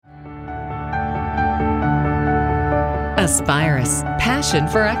Aspirus, passion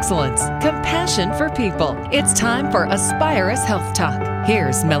for excellence, compassion for people. It's time for Aspirus Health Talk.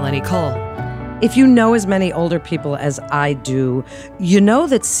 Here's Melanie Cole. If you know as many older people as I do, you know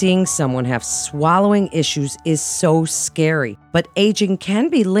that seeing someone have swallowing issues is so scary. But aging can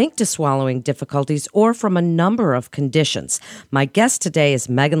be linked to swallowing difficulties or from a number of conditions. My guest today is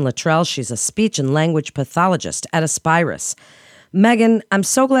Megan Luttrell. She's a speech and language pathologist at Aspirus. Megan, I'm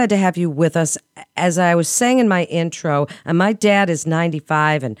so glad to have you with us. As I was saying in my intro, and my dad is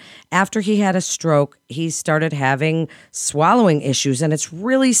 95, and after he had a stroke, he started having swallowing issues, and it's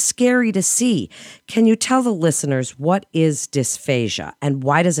really scary to see. Can you tell the listeners what is dysphagia, and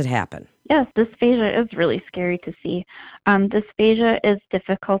why does it happen? Yes, dysphagia is really scary to see. Dysphagia is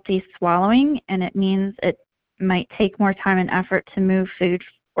difficulty swallowing, and it means it might take more time and effort to move food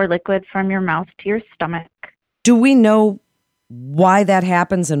or liquid from your mouth to your stomach. Do we know why that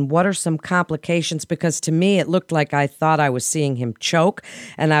happens and what are some complications? Because to me, it looked like I thought I was seeing him choke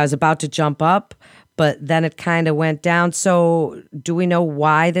and I was about to jump up, but then it kind of went down. So do we know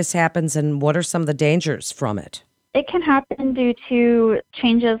why this happens and what are some of the dangers from it? It can happen due to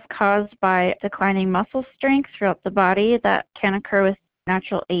changes caused by declining muscle strength throughout the body that can occur with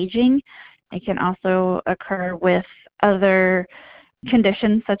natural aging. It can also occur with other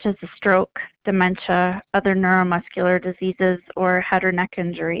conditions such as a stroke, dementia, other neuromuscular diseases, or head or neck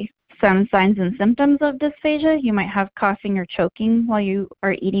injury. Some signs and symptoms of dysphagia: you might have coughing or choking while you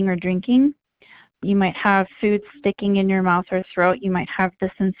are eating or drinking. You might have food sticking in your mouth or throat. You might have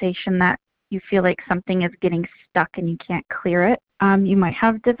the sensation that you feel like something is getting stuck and you can't clear it. You might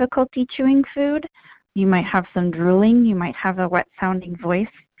have difficulty chewing food. You might have some drooling. You might have a wet-sounding voice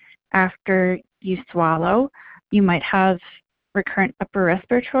after you swallow. You might have recurrent upper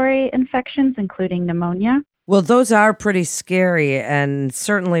respiratory infections, including pneumonia. Well, those are pretty scary and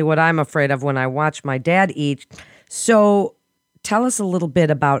certainly what I'm afraid of when I watch my dad eat. So tell us a little bit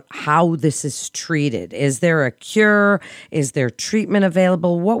about how this is treated. Is there a cure? Is there treatment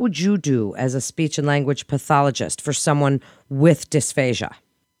available? What would you do as a speech and language pathologist for someone with dysphagia?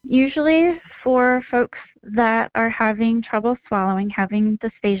 Usually for folks that are having trouble swallowing, having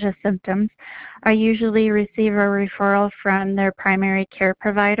dysphagia symptoms, I usually receive a referral from their primary care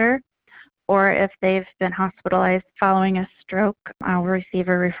provider, or if they've been hospitalized following a stroke, I'll receive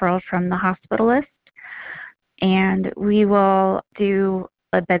a referral from the hospitalist, and we will do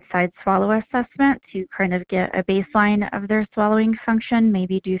a bedside swallow assessment to kind of get a baseline of their swallowing function,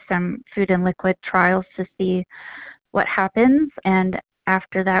 maybe do some food and liquid trials to see what happens, and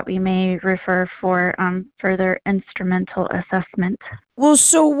after that, we may refer for further instrumental assessment. Well,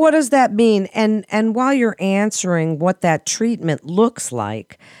 so what does that mean? And while you're answering what that treatment looks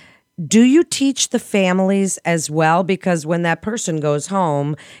like, do you teach the families as well? Because when that person goes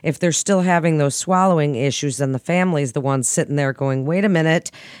home, if they're still having those swallowing issues, then the family's the one sitting there going, wait a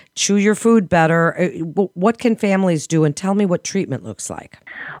minute, chew your food better. What can families do? And tell me what treatment looks like.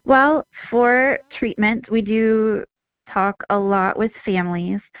 Well, for treatment, we do talk a lot with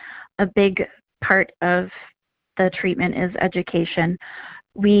families. A big part of the treatment is education.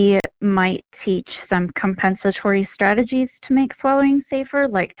 We might teach some compensatory strategies to make swallowing safer,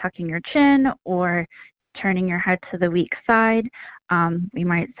 like tucking your chin or turning your head to the weak side. We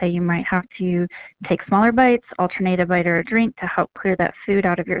might say you might have to take smaller bites, alternate a bite or a drink to help clear that food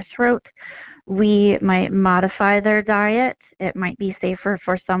out of your throat. We might modify their diet. It might be safer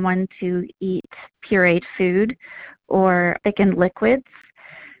for someone to eat pureed food or thickened liquids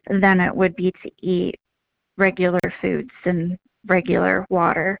than it would be to eat regular foods and regular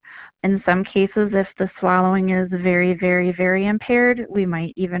water. In some cases, if the swallowing is very, very, very impaired, we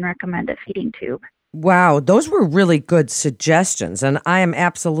might even recommend a feeding tube. Wow, those were really good suggestions, and I am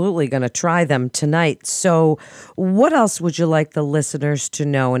absolutely going to try them tonight. So what else would you like the listeners to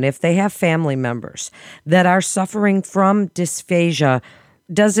know? And if they have family members that are suffering from dysphagia,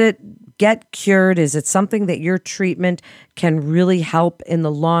 does it get cured? Is it something that your treatment can really help in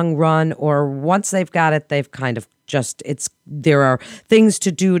the long run? Or once they've got it, they've kind of just, there are things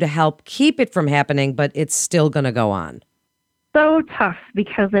to do to help keep it from happening, but it's still going to go on? So tough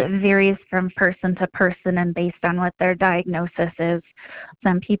because it varies from person to person and based on what their diagnosis is.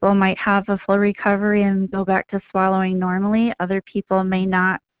 Some people might have a full recovery and go back to swallowing normally. Other people may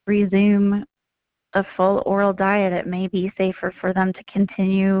not resume a full oral diet. It may be safer for them to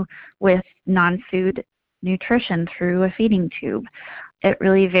continue with non-food nutrition through a feeding tube. It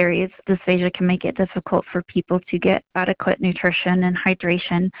really varies. Dysphagia can make it difficult for people to get adequate nutrition and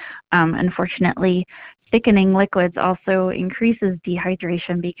hydration. Unfortunately, thickening liquids also increases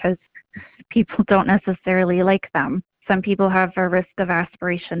dehydration because people don't necessarily like them. Some people have a risk of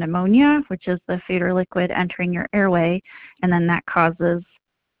aspiration pneumonia, which is the food or liquid entering your airway, and then that causes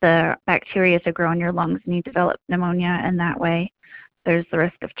the bacteria to grow in your lungs and you develop pneumonia in that way. There's the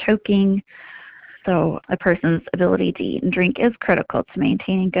risk of choking. So a person's ability to eat and drink is critical to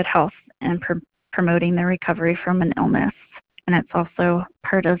maintaining good health and promoting their recovery from an illness. And it's also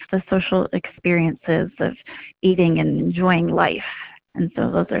part of the social experiences of eating and enjoying life. And so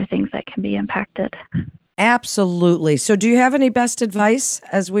those are things that can be impacted. Absolutely. So do you have any best advice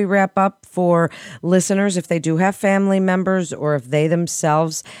as we wrap up for listeners if they do have family members or if they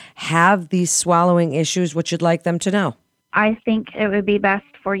themselves have these swallowing issues, what you'd like them to know? I think it would be best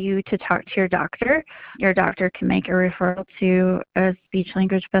for you to talk to your doctor. Your doctor can make a referral to a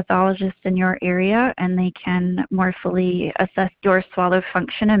speech-language pathologist in your area, and they can more fully assess your swallow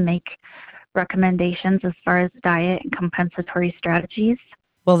function and make recommendations as far as diet and compensatory strategies.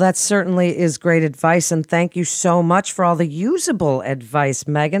 Well, that certainly is great advice, and thank you so much for all the usable advice,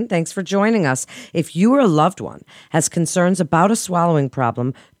 Megan. Thanks for joining us. If you or a loved one has concerns about a swallowing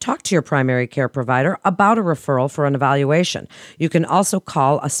problem, talk to your primary care provider about a referral for an evaluation. You can also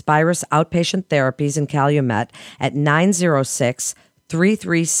call Aspirus Outpatient Therapies in Calumet at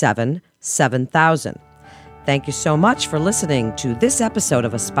 906-337-7000. Thank you so much for listening to this episode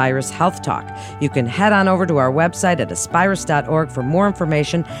of Aspirus Health Talk. You can head on over to our website at aspirus.org for more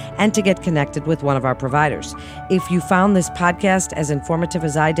information and to get connected with one of our providers. If you found this podcast as informative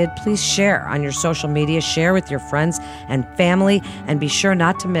as I did, please share on your social media, share with your friends and family, and be sure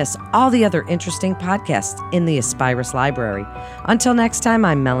not to miss all the other interesting podcasts in the Aspirus library. Until next time,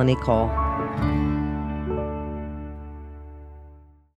 I'm Melanie Cole.